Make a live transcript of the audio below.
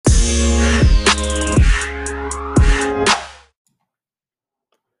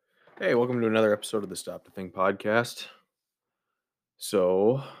Hey, welcome to another episode of the Stop to Think podcast.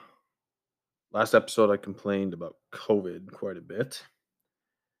 So, last episode I complained about COVID quite a bit.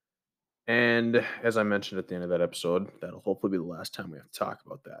 And as I mentioned at the end of that episode, that'll hopefully be the last time we have to talk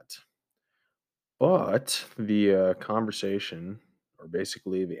about that. But the conversation, or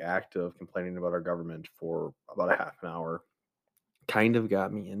basically the act of complaining about our government for about a half an hour, kind of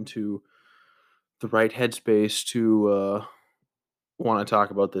got me into the right headspace to want to talk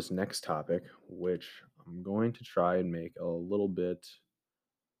about this next topic, which I'm going to try and make a little bit.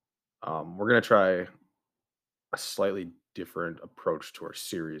 We're going to try a slightly different approach to our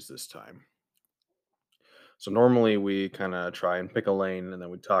series this time. So normally we kind of try and pick a lane and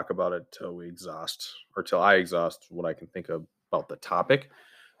then we talk about it till we exhaust or till I exhaust what I can think of about the topic.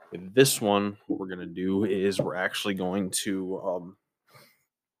 With this one, what we're going to do is we're actually going to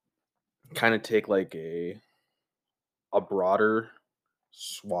kind of take like a broader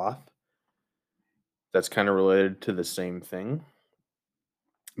swath that's kind of related to the same thing,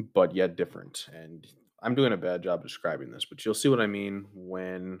 but yet different. And I'm doing a bad job describing this, but you'll see what I mean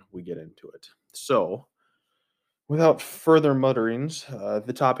when we get into it. So, without further mutterings,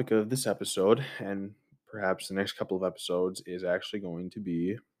 the topic of this episode and perhaps the next couple of episodes is actually going to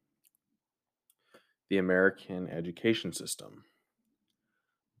be the American education system.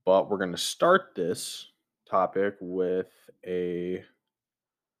 But we're going to start this topic with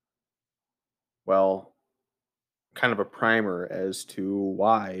well, kind of a primer as to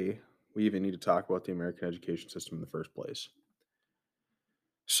why we even need to talk about the American education system in the first place.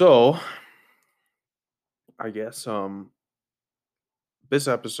 So, I guess this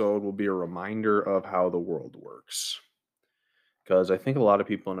episode will be a reminder of how the world works. Because I think a lot of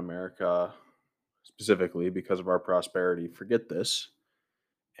people in America, specifically because of our prosperity, forget this.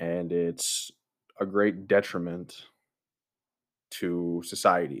 And it's a great detriment to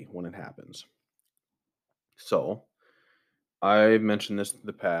society when it happens. So, I've mentioned this in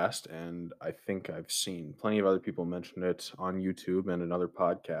the past, and I think I've seen plenty of other people mention it on YouTube and in other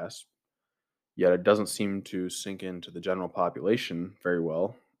podcasts, yet it doesn't seem to sink into the general population very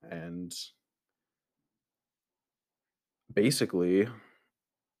well. And basically,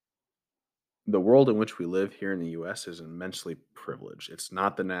 the world in which we live here in the US is immensely privileged. It's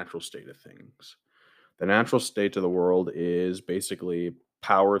not the natural state of things. The natural state of the world is basically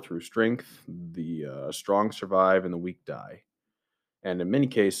power through strength. The strong survive and the weak die. And in many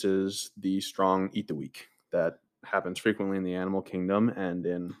cases, the strong eat the weak. That happens frequently in the animal kingdom and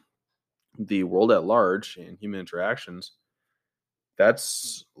in the world at large in human interactions.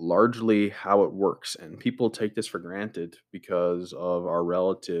 That's largely how it works. And people take this for granted because of our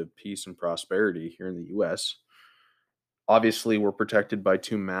relative peace and prosperity here in the US. Obviously, we're protected by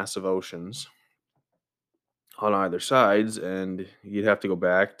two massive oceans on either sides, and you'd have to go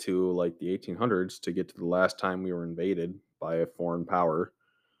back to like the 1800s to get to the last time we were invaded by a foreign power,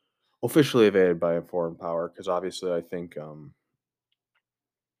 officially invaded by a foreign power, because obviously I think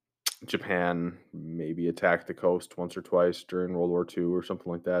Japan maybe attacked the coast once or twice during World War II or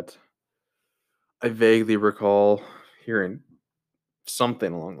something like that. I vaguely recall hearing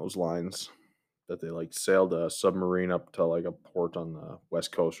something along those lines that they like sailed a submarine up to like a port on the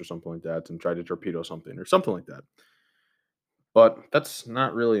west coast or something like that and tried to torpedo something or something like that. But that's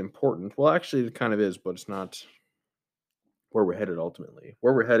not really important. Well, actually, it kind of is, but it's not where we're headed ultimately.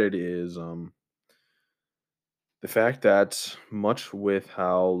 Where we're headed is the fact that, much with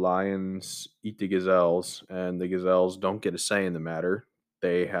how lions eat the gazelles and the gazelles don't get a say in the matter,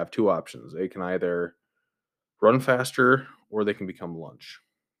 they have two options. They can either run faster or they can become lunch.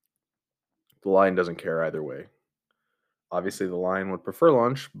 The lion doesn't care either way. Obviously, the lion would prefer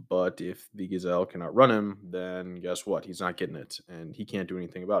lunch, but if the gazelle cannot run him, then guess what? He's not getting it, and he can't do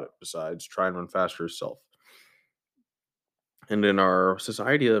anything about it besides try and run faster himself. And in our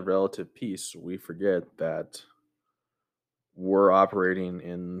society of relative peace, we forget that we're operating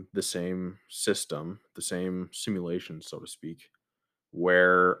in the same system, the same simulation, so to speak,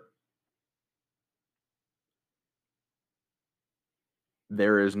 where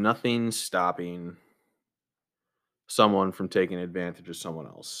there is nothing stopping someone from taking advantage of someone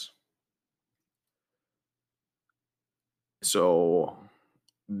else. So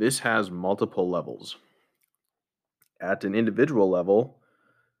this has multiple levels. At an individual level,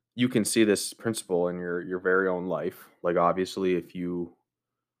 you can see this principle in your very own life. Like obviously, if you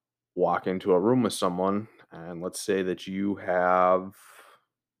walk into a room with someone and let's say that you have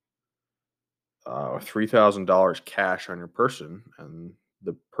 $3,000 cash on your person, and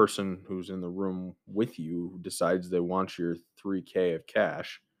the person who's in the room with you decides they want your 3K of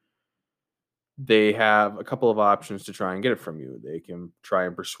cash, They have a couple of options to try and get it from you. They can try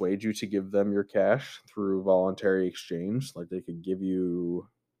and persuade you to give them your cash through voluntary exchange. Like they could give you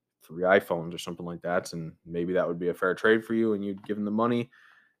 3 iPhones or something like that, and maybe that would be a fair trade for you, and you'd give them the money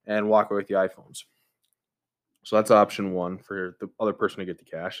and walk away with the iPhones. So that's option one for the other person to get the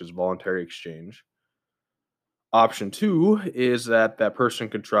cash is voluntary exchange. Option two is that that person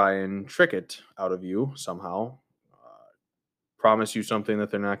could try and trick it out of you somehow, promise you something that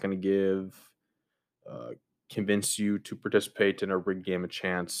they're not going to give, uh, convince you to participate in a rigged game of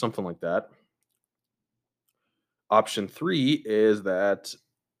chance, something like that. Option three is that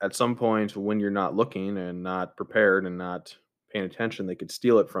at some point when you're not looking and not prepared and not paying attention, they could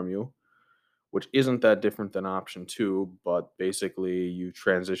steal it from you, which isn't that different than option two, but basically you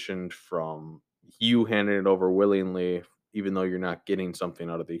transitioned from you handing it over willingly, even though you're not getting something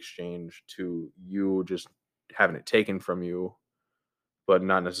out of the exchange, to you just having it taken from you, but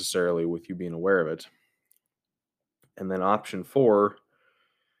not necessarily with you being aware of it. And then option four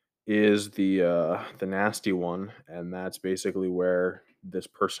is the nasty one, and that's basically where this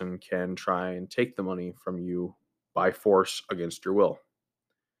person can try and take the money from you by force against your will.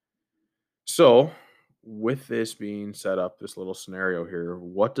 So, with this being set up, this little scenario here,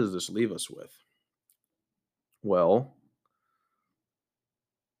 what does this leave us with? Well,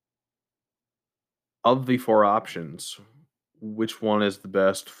 of the 4 options, which one is the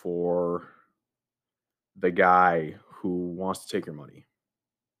best for the guy who wants to take your money?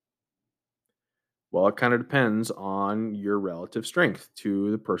 Well, it kind of depends on your relative strength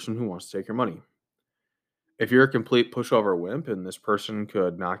to the person who wants to take your money. If you're a complete pushover wimp and this person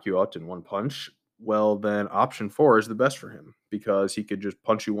could knock you out in one punch, well, then option four is the best for him because he could just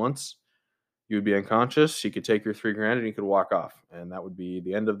punch you once. You would be unconscious. He could take your 3 grand and he could walk off. And that would be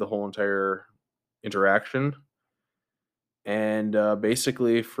the end of the whole entire interaction. And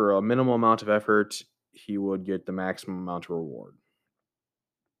basically, for a minimal amount of effort, he would get the maximum amount of reward.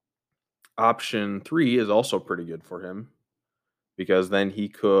 Option three is also pretty good for him because then he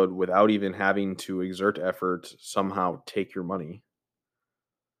could, without even having to exert effort, somehow take your money.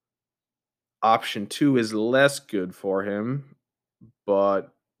 Option two is less good for him,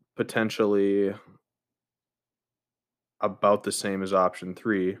 but potentially about the same as option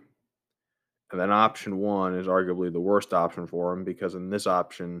three. And then option one is arguably the worst option for him because in this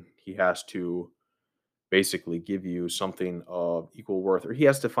option, he has to basically give you something of equal worth, or he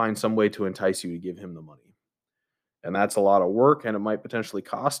has to find some way to entice you to give him the money. And that's a lot of work, and it might potentially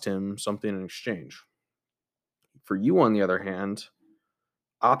cost him something in exchange. For you, on the other hand,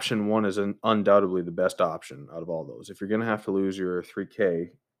 option one is undoubtedly the best option out of all those. If you're going to have to lose your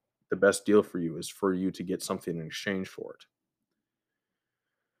 3K, the best deal for you is for you to get something in exchange for it.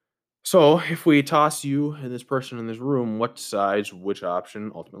 So, if we toss you and this person in this room, what decides which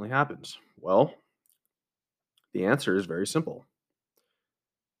option ultimately happens? Well, the answer is very simple.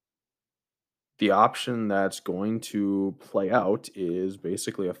 The option that's going to play out is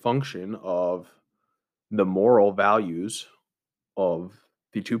basically a function of the moral values of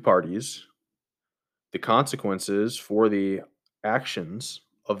the two parties, the consequences for the actions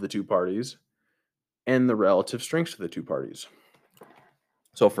of the two parties, and the relative strengths of the two parties.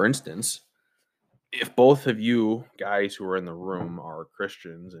 So, for instance, if both of you guys who are in the room are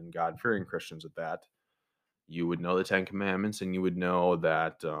Christians and God fearing Christians at that, you would know the 10 Commandments and you would know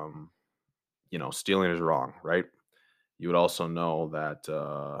that, stealing is wrong, right? You would also know that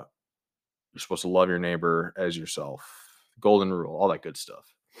you're supposed to love your neighbor as yourself, golden rule, all that good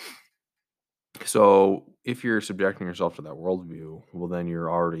stuff. So if you're subjecting yourself to that worldview, well, then you're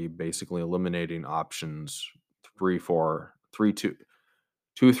already basically eliminating options three, four, three, two,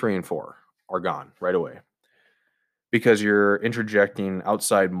 three, and four are gone right away because you're interjecting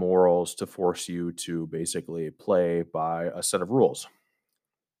outside morals to force you to basically play by a set of rules.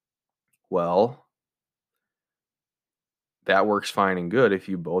 Well, that works fine and good if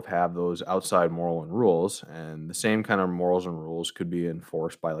you both have those outside moral and rules, and the same kind of morals and rules could be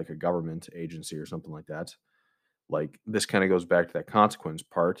enforced by like a government agency or something like that. Like this kind of goes back to that consequence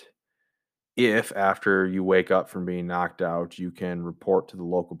part. If after you wake up from being knocked out, you can report to the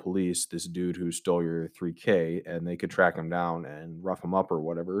local police this dude who stole your 3K and they could track him down and rough him up or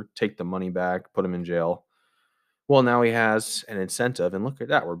whatever, take the money back, put him in jail. Well, now he has an incentive, and look at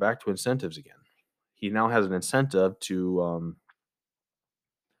that, we're back to incentives again. He now has an incentive to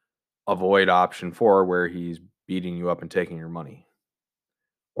avoid option four, where he's beating you up and taking your money,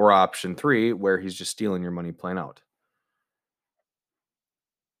 or option three, where he's just stealing your money plain out.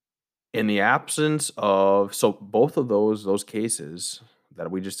 In the absence of, so both of those cases that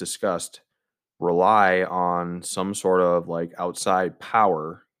we just discussed rely on some sort of like outside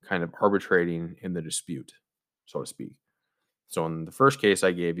power kind of arbitrating in the dispute, so to speak. So in the first case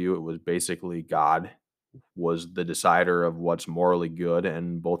I gave you, it was basically God was the decider of what's morally good,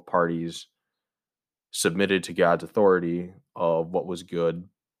 and both parties submitted to God's authority of what was good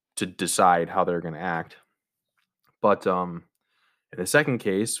to decide how they're going to act. But in the second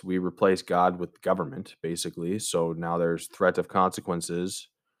case, we replace God with government, basically. So now there's threat of consequences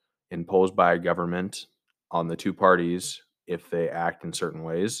imposed by a government on the two parties if they act in certain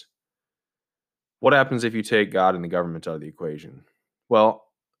ways. What happens if you take God and the government out of the equation? Well,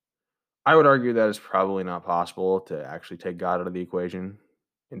 I would argue that it's probably not possible to actually take God out of the equation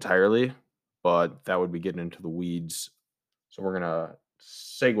entirely, but that would be getting into the weeds. So we're going to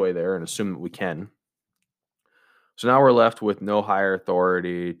segue there and assume that we can. So now we're left with no higher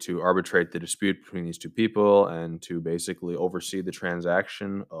authority to arbitrate the dispute between these two people and to basically oversee the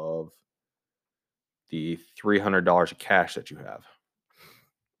transaction of the $300 of cash that you have.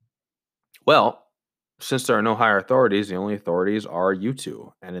 Well, since there are no higher authorities, the only authorities are you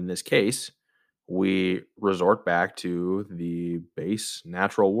two. And in this case, we resort back to the base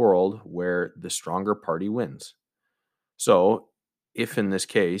natural world where the stronger party wins. So, if in this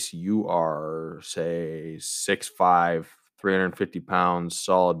case you are, say, 6'5", 350 pounds,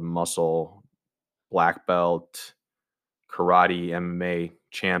 solid muscle, black belt, karate, MMA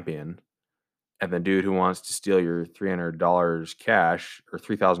champion, and the dude who wants to steal your $300 cash or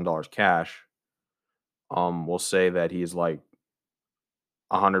 $3,000 cash, will say that he's like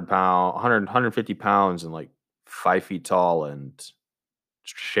 150 pounds and like 5 feet tall and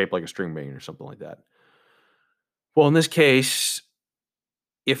shaped like a string bean or something like that. Well, in this case,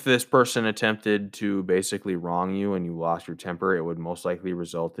 if this person attempted to basically wrong you and you lost your temper, it would most likely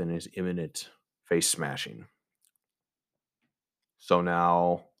result in his imminent face smashing. So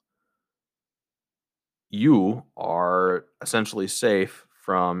now you are essentially safe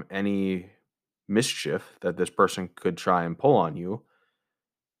from any mischief that this person could try and pull on you,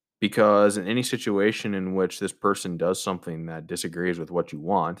 because in any situation in which this person does something that disagrees with what you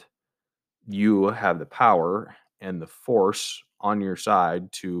want, you have the power and the force on your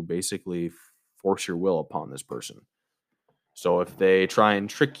side to basically force your will upon this person. So if they try and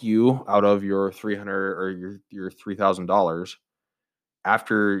trick you out of your 300 or your $3,000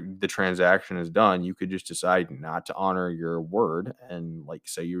 after the transaction is done, you could just decide not to honor your word and like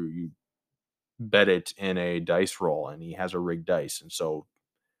say you bet it in a dice roll and he has a rigged dice, and so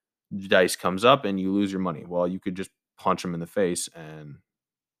the dice comes up and you lose your money. Well, you could just punch him in the face and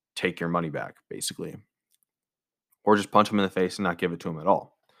take your money back, basically, or just punch him in the face and not give it to him at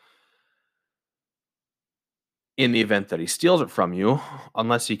all. In the event that he steals it from you,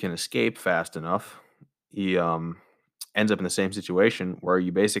 unless he can escape fast enough, he ends up in the same situation where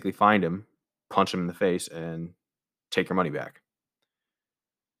you basically find him, punch him in the face, and take your money back.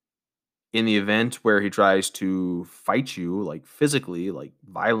 In the event where he tries to fight you, like physically, like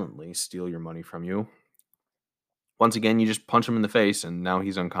violently steal your money from you, once again, you just punch him in the face and now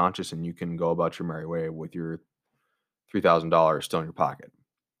he's unconscious and you can go about your merry way with your $3,000 still in your pocket.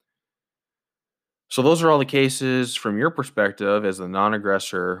 So those are all the cases from your perspective as the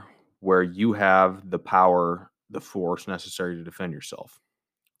non-aggressor where you have the power, the force necessary to defend yourself.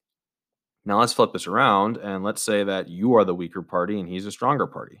 Now let's flip this around and let's say that you are the weaker party and he's a stronger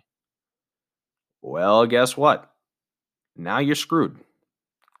party. Well, guess what? Now you're screwed.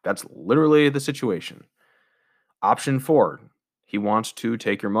 That's literally the situation. Option 4, he wants to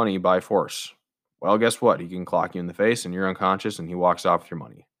take your money by force. Well, guess what? He can clock you in the face and you're unconscious and he walks off with your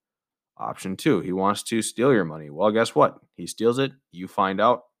money. Option 2, he wants to steal your money. Well, guess what? He steals it. You find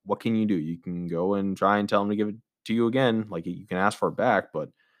out. What can you do? You can go and try and tell him to give it to you again. Like you can ask for it back, but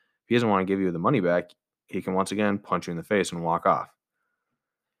if he doesn't want to give you the money back, he can once again punch you in the face and walk off.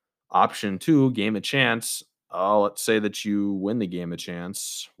 Option 2, game of chance. Let's say that you win the game of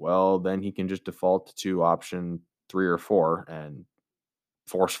chance. Well, then he can just default to option 3 or 4 and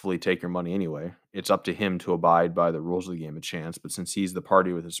forcefully take your money anyway. It's up to him to abide by the rules of the game of chance, but since he's the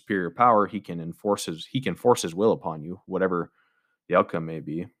party with a superior power, he can force his will upon you, whatever the outcome may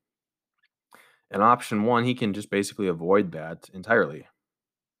be. And option 1, he can just basically avoid that entirely.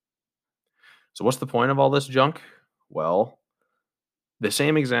 So what's the point of all this junk? Well, the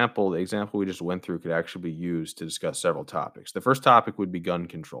example we just went through could actually be used to discuss several topics. The first topic would be gun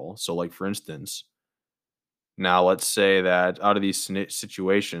control. So like for instance, now let's say that out of these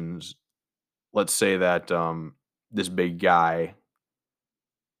situations, let's say that this big guy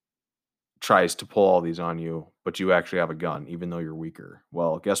tries to pull all these on you, but you actually have a gun, even though you're weaker.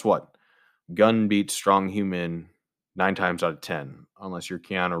 Well, guess what? Gun beats strong human 9 times out of 10, unless you're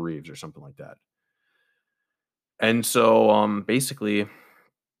Keanu Reeves or something like that. And so basically,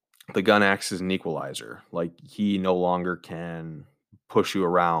 the gun acts as an equalizer. Like, he no longer can push you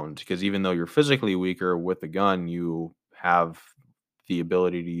around because even though you're physically weaker with the gun, you have the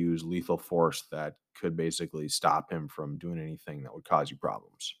ability to use lethal force that could basically stop him from doing anything that would cause you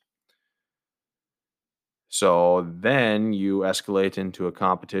problems. So then you escalate into a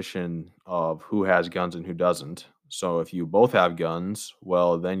competition of who has guns and who doesn't. So if you both have guns,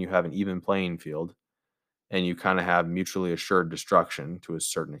 well, then you have an even playing field and you kind of have mutually assured destruction to a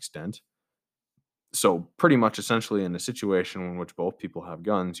certain extent. So pretty much essentially in a situation in which both people have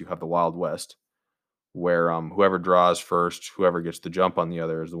guns, you have the Wild West where whoever draws first, whoever gets the jump on the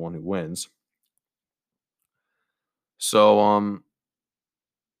other is the one who wins. So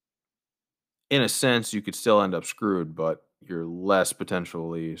in a sense you could still end up screwed, but you're less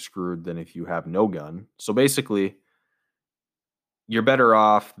potentially screwed than if you have no gun. So basically, you're better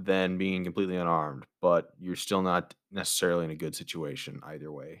off than being completely unarmed, but you're still not necessarily in a good situation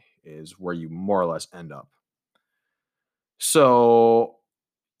either way, is where you more or less end up. So,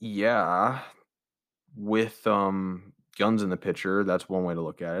 yeah, with guns in the picture, that's one way to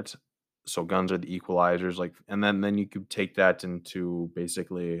look at it. So guns are the equalizers, like, and then you could take that into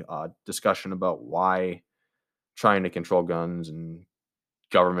basically a discussion about why trying to control guns and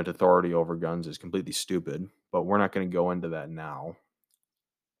government authority over guns is completely stupid. But we're not going to go into that now.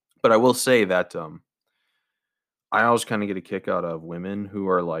 But I will say that I always kind of get a kick out of women who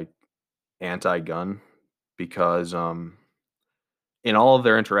are like anti-gun because in all of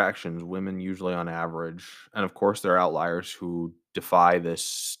their interactions, women usually on average, and of course there are outliers who defy this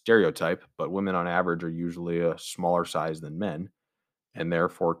stereotype, but women on average are usually a smaller size than men and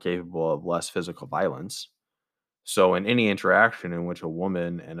therefore capable of less physical violence. So in any interaction in which a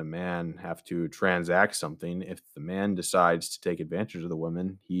woman and a man have to transact something, if the man decides to take advantage of the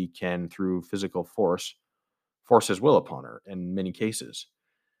woman, he can through physical force his will upon her in many cases.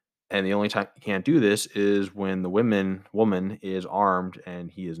 And the only time he can't do this is when the woman is armed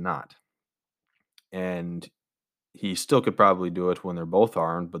and he is not. And he still could probably do it when they're both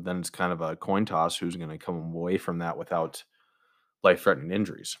armed, but then it's kind of a coin toss who's going to come away from that without life-threatening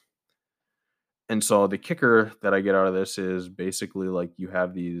injuries. And so the kicker that I get out of this is basically like you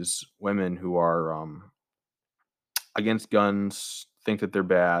have these women who are against guns, think that they're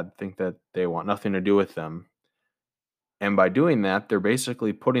bad, think that they want nothing to do with them. And by doing that, they're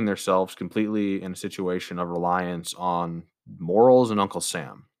basically putting themselves completely in a situation of reliance on morals and Uncle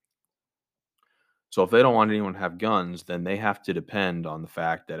Sam. So if they don't want anyone to have guns, then they have to depend on the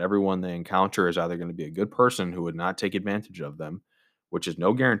fact that everyone they encounter is either going to be a good person who would not take advantage of them, which is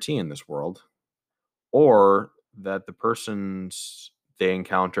no guarantee in this world, or that the persons they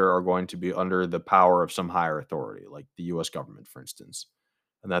encounter are going to be under the power of some higher authority, like the US government, for instance.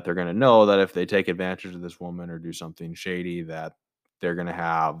 And that they're going to know that if they take advantage of this woman or do something shady, that they're going to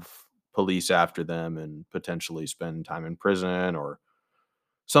have police after them and potentially spend time in prison or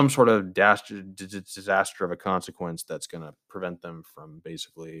some sort of disaster of a consequence that's going to prevent them from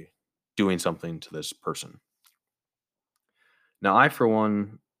basically doing something to this person. Now, I, for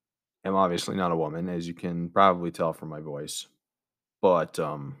one, am obviously not a woman, as you can probably tell from my voice. But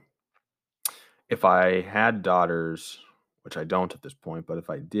if I had daughters, which I don't at this point, but if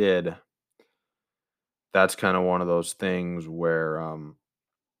I did, that's kind of one of those things where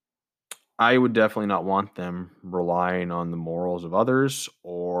I would definitely not want them relying on the morals of others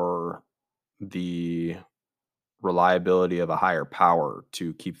or the reliability of a higher power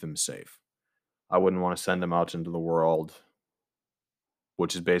to keep them safe. I wouldn't want to send them out into the world,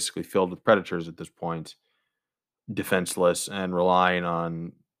 which is basically filled with predators at this point, defenseless and relying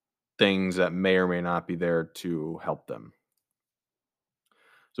on things that may or may not be there to help them.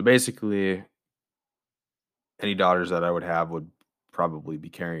 So basically, any daughters that I would have would probably be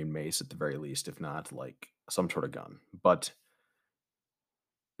carrying mace at the very least, if not like some sort of gun. But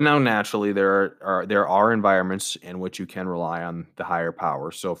now, naturally, there are environments in which you can rely on the higher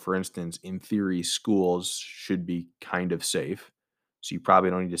power. So, for instance, in theory, schools should be kind of safe. So you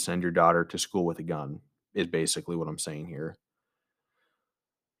probably don't need to send your daughter to school with a gun. Is basically what I'm saying here.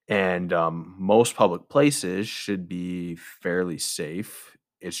 And most public places should be fairly safe.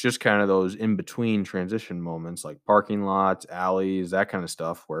 It's just kind of those in between transition moments, like parking lots, alleys, that kind of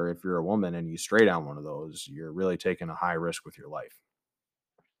stuff. Where if you're a woman and you stray down one of those, you're really taking a high risk with your life.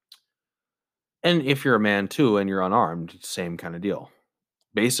 And if you're a man too and you're unarmed, same kind of deal.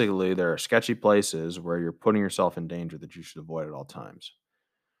 Basically, there are sketchy places where you're putting yourself in danger that you should avoid at all times.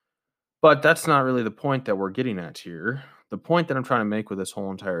 But that's not really the point that we're getting at here. The point that I'm trying to make with this whole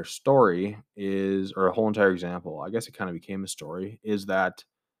entire story is, or a whole entire example, I guess it kind of became a story, is that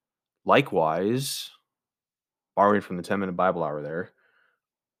likewise, borrowing from the 10-minute Bible hour there,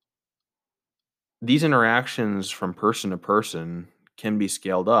 These interactions from person to person can be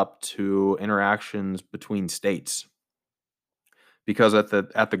scaled up to interactions between states because at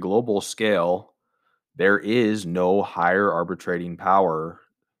the global scale, there is no higher arbitrating power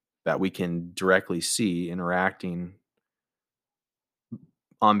that we can directly see interacting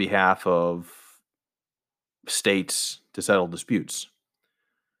on behalf of states to settle disputes.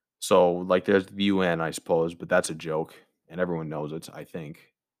 So, like, there's the UN, I suppose, but that's a joke, and everyone knows it, I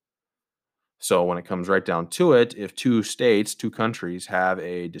think. So, when it comes right down to it, if two states, two countries have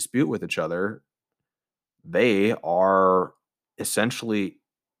a dispute with each other, they are essentially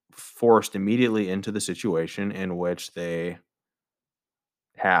forced immediately into the situation in which they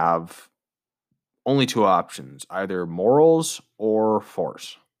have only two options, either morals or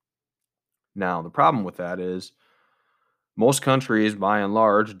force. Now, the problem with that is most countries, by and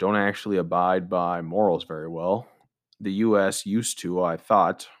large, don't actually abide by morals very well. The US used to, I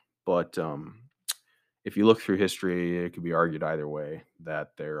thought, but if you look through history, it could be argued either way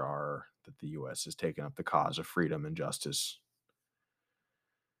that the US has taken up the cause of freedom and justice.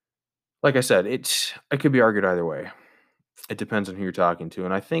 Like I said, it could be argued either way. It depends on who you're talking to.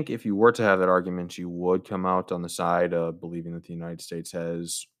 And I think if you were to have that argument, you would come out on the side of believing that the United States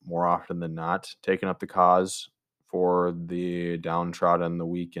has more often than not taken up the cause for the downtrodden, the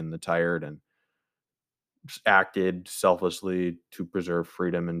weak, and the tired, and just acted selflessly to preserve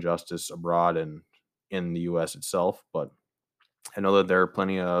freedom and justice abroad and in the US itself. But I know that there are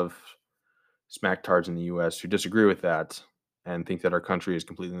plenty of smacktards in the US who disagree with that and think that our country is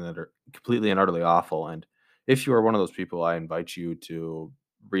completely and utterly awful. And if you are one of those people, I invite you to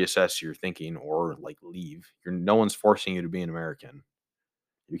reassess your thinking or like leave. No one's forcing you to be an American.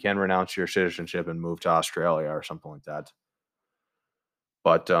 You can renounce your citizenship and move to Australia or something like that.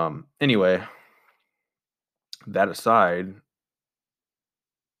 But anyway, that aside,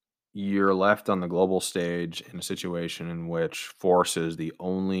 you're left on the global stage in a situation in which force is the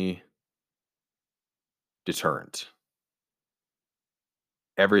only deterrent.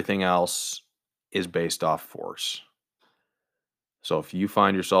 Everything else is based off force. So if you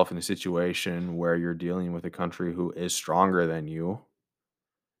find yourself in a situation where you're dealing with a country who is stronger than you,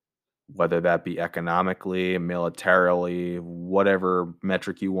 whether that be economically, militarily, whatever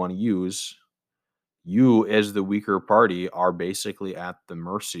metric you want to use, you as the weaker party are basically at the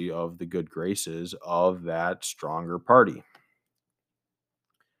mercy of the good graces of that stronger party.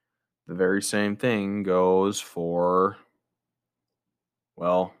 The very same thing goes for,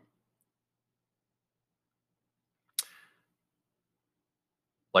 well,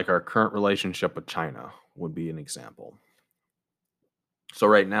 like our current relationship with China would be an example. So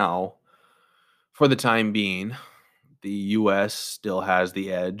right now, for the time being, the US still has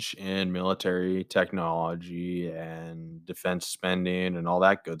the edge in military technology and defense spending and all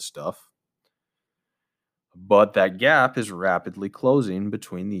that good stuff. But that gap is rapidly closing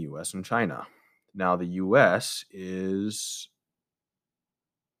between the US and China. Now, the US is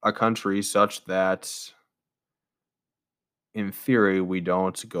a country such that, in theory, we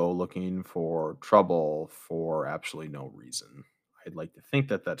don't go looking for trouble for absolutely no reason. I'd like to think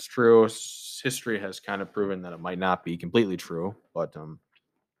that that's true. History has kind of proven that it might not be completely true, but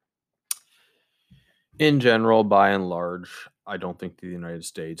in general, by and large, I don't think the United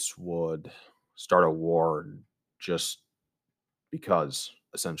States would start a war just because,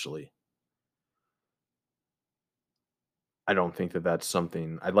 essentially. I don't think that that's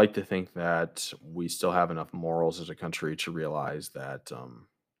something I'd like to think that we still have enough morals as a country to realize that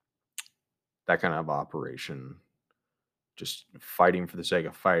that kind of operation, just fighting for the sake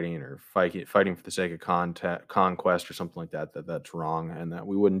of fighting or fighting for the sake of conquest or something like that, that's wrong and that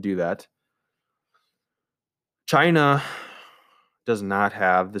we wouldn't do that. China does not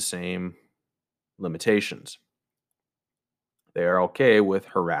have the same limitations. They are okay with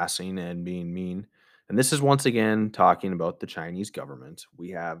harassing and being mean. And this is once again talking about the Chinese government.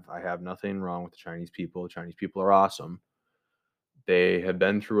 I have nothing wrong with the Chinese people. The Chinese people are awesome. They have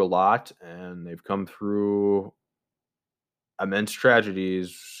been through a lot and they've come through immense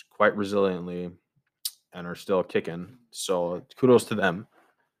tragedies quite resiliently and are still kicking. So kudos to them.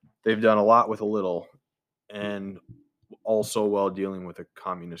 They've done a lot with a little and also while dealing with a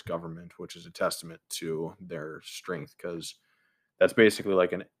communist government, which is a testament to their strength because that's basically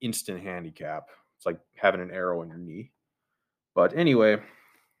like an instant handicap. It's like having an arrow in your knee. But anyway,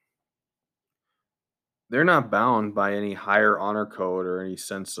 they're not bound by any higher honor code or any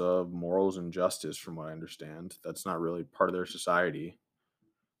sense of morals and justice, from what I understand. That's not really part of their society.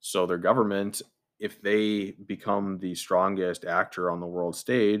 So their government, if they become the strongest actor on the world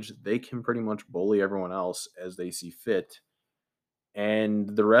stage, they can pretty much bully everyone else as they see fit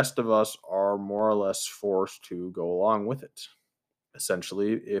And the rest of us are more or less forced to go along with it.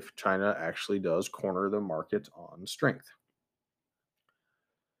 Essentially, if China actually does corner the market on strength.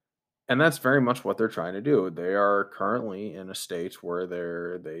 And that's very much what they're trying to do. They are currently in a state where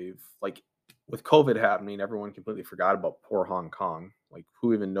they've like with COVID happening, everyone completely forgot about poor Hong Kong. Like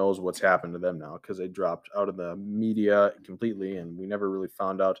who even knows what's happened to them now because they dropped out of the media completely and we never really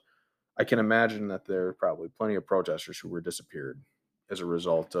found out. I can imagine that there are probably plenty of protesters who were disappeared as a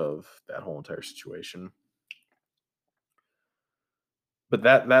result of that whole entire situation. But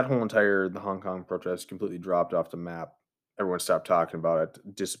that whole entire the Hong Kong protest completely dropped off the map. Everyone stopped talking about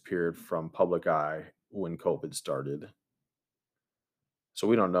it, disappeared from public eye when COVID started. So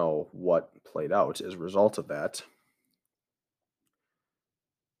we don't know what played out as a result of that.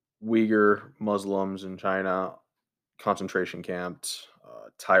 Uyghur Muslims in China concentration camped,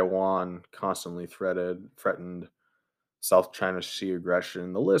 Taiwan constantly threatened, South China Sea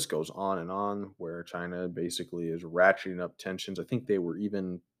aggression. The list goes on and on, where China basically is ratcheting up tensions. I think they were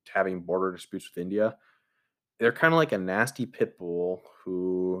even having border disputes with India. They're kind of like a nasty pit bull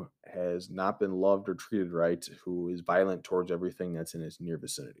who has not been loved or treated right, who is violent towards everything that's in his near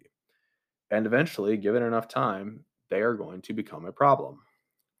vicinity. And eventually, given enough time, they are going to become a problem.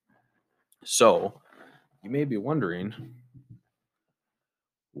 So, you may be wondering,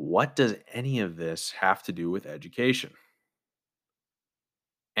 what does any of this have to do with education?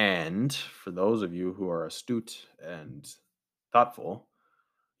 And for those of you who are astute and thoughtful,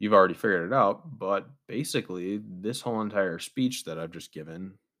 you've already figured it out. But basically, this whole entire speech that I've just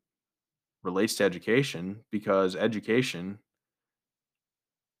given relates to education because education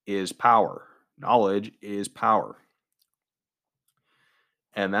is power. Knowledge is power.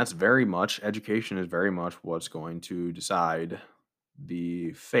 And that's very much, education is very much what's going to decide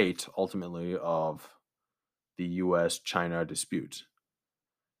the fate ultimately of the US China dispute.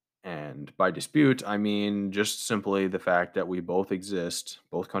 And by dispute, I mean just simply the fact that we both exist,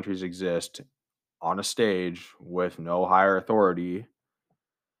 both countries exist on a stage with no higher authority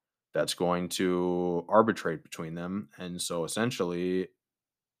that's going to arbitrate between them. And so essentially,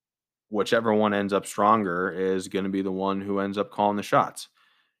 whichever one ends up stronger is going to be the one who ends up calling the shots.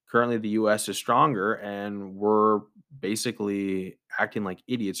 Currently, the US is stronger, and we're basically acting like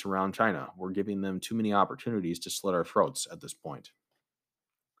idiots around China. We're giving them too many opportunities to slit our throats at this point.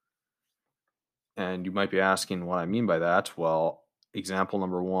 And you might be asking what I mean by that. Well, example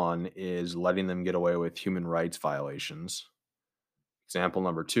number one is letting them get away with human rights violations. Example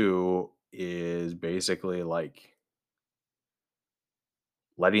number two is basically like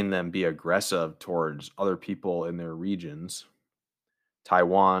letting them be aggressive towards other people in their regions.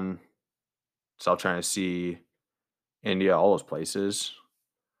 Taiwan, South China Sea, India, all those places.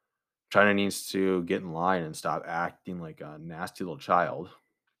 China needs to get in line and stop acting like a nasty little child.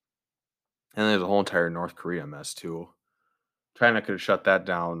 And there's a whole entire North Korea mess too. China could have shut that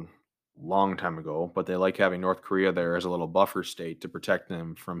down long time ago, but they like having North Korea there as a little buffer state to protect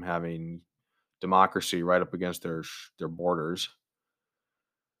them from having democracy right up against their borders.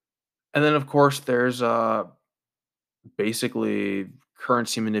 And then of course there's basically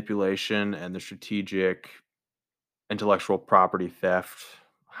currency manipulation and the strategic intellectual property theft,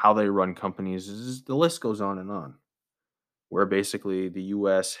 how they run companies, the list goes on and on. Where basically the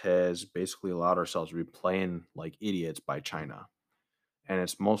US has basically allowed ourselves to be playing like idiots by China. And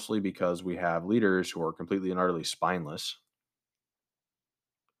it's mostly because we have leaders who are completely and utterly spineless.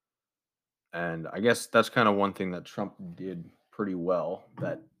 And I guess that's kind of one thing that Trump did pretty well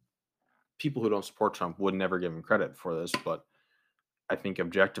that people who don't support Trump would never give him credit for this. But I think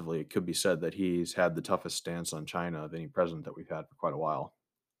objectively, it could be said that he's had the toughest stance on China of any president that we've had for quite a while.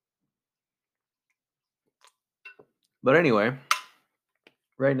 But anyway,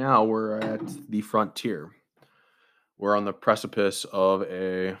 right now we're at the frontier. We're on the precipice of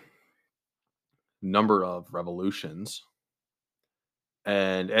a number of revolutions,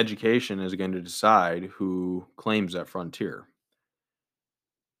 and education is going to decide who claims that frontier.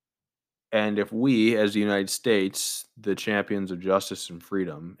 And if we, as the United States, the champions of justice and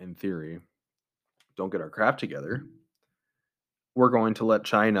freedom, in theory, don't get our crap together, we're going to let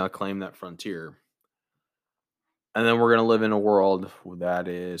China claim that frontier. And then we're going to live in a world that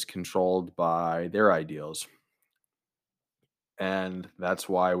is controlled by their ideals. And that's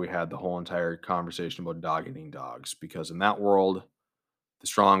why we had the whole entire conversation about dog eating dogs, because in that world, the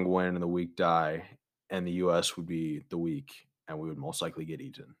strong win and the weak die, and the US would be the weak, and we would most likely get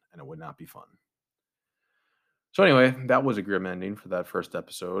eaten, and it would not be fun. So anyway, that was a grim ending for that first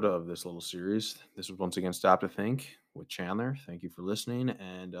episode of this little series. This was once again Stop to Think with Chandler. Thank you for listening,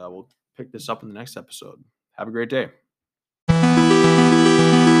 and we'll pick this up in the next episode. Have a great day.